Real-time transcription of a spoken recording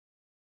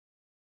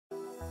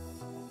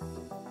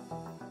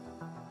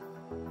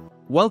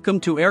Welcome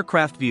to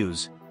Aircraft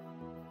Views.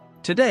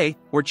 Today,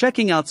 we're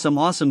checking out some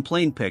awesome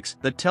plane pics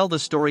that tell the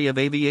story of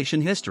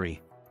aviation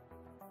history.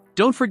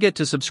 Don't forget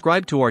to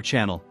subscribe to our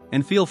channel,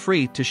 and feel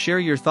free to share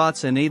your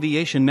thoughts and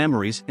aviation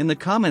memories in the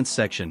comments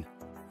section.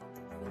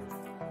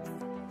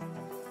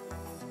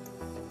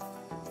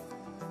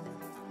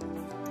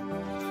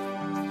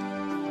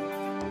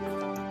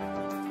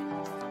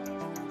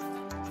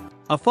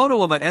 A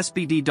photo of a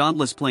SBD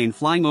Dauntless plane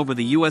flying over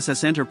the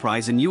USS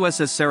Enterprise and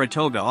USS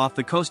Saratoga off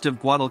the coast of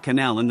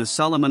Guadalcanal in the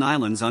Solomon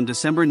Islands on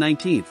December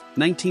 19,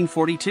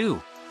 1942.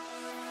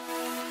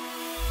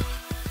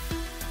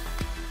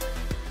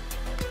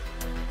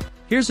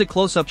 Here's a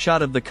close-up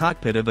shot of the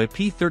cockpit of a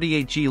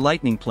P-38G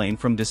Lightning plane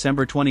from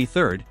December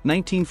 23,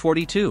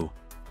 1942.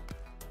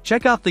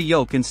 Check out the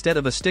yoke instead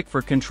of a stick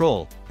for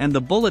control, and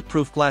the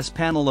bulletproof glass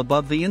panel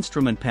above the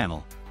instrument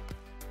panel.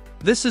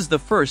 This is the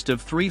first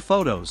of 3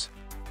 photos.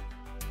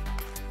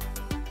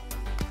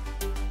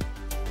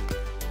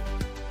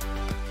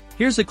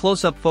 Here's a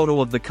close-up photo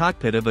of the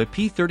cockpit of a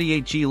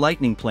P-38G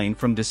Lightning plane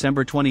from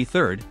December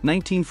 23,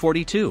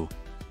 1942.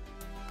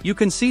 You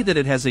can see that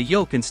it has a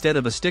yoke instead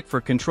of a stick for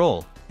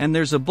control, and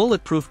there's a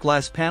bulletproof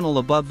glass panel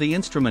above the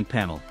instrument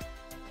panel.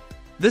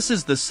 This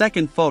is the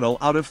second photo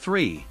out of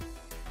 3.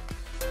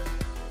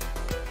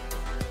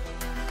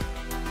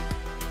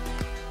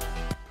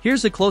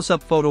 Here's a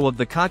close-up photo of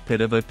the cockpit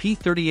of a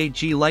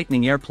P-38G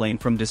Lightning airplane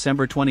from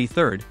December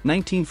 23,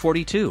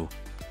 1942.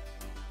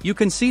 You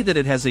can see that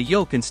it has a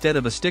yoke instead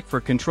of a stick for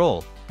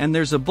control, and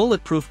there's a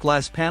bulletproof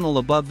glass panel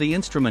above the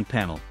instrument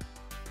panel.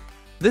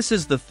 This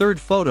is the third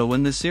photo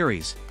in the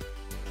series.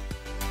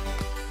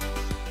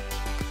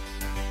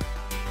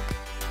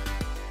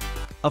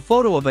 A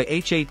photo of a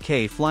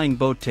H8K flying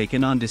boat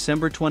taken on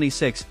December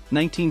 26,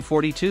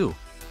 1942.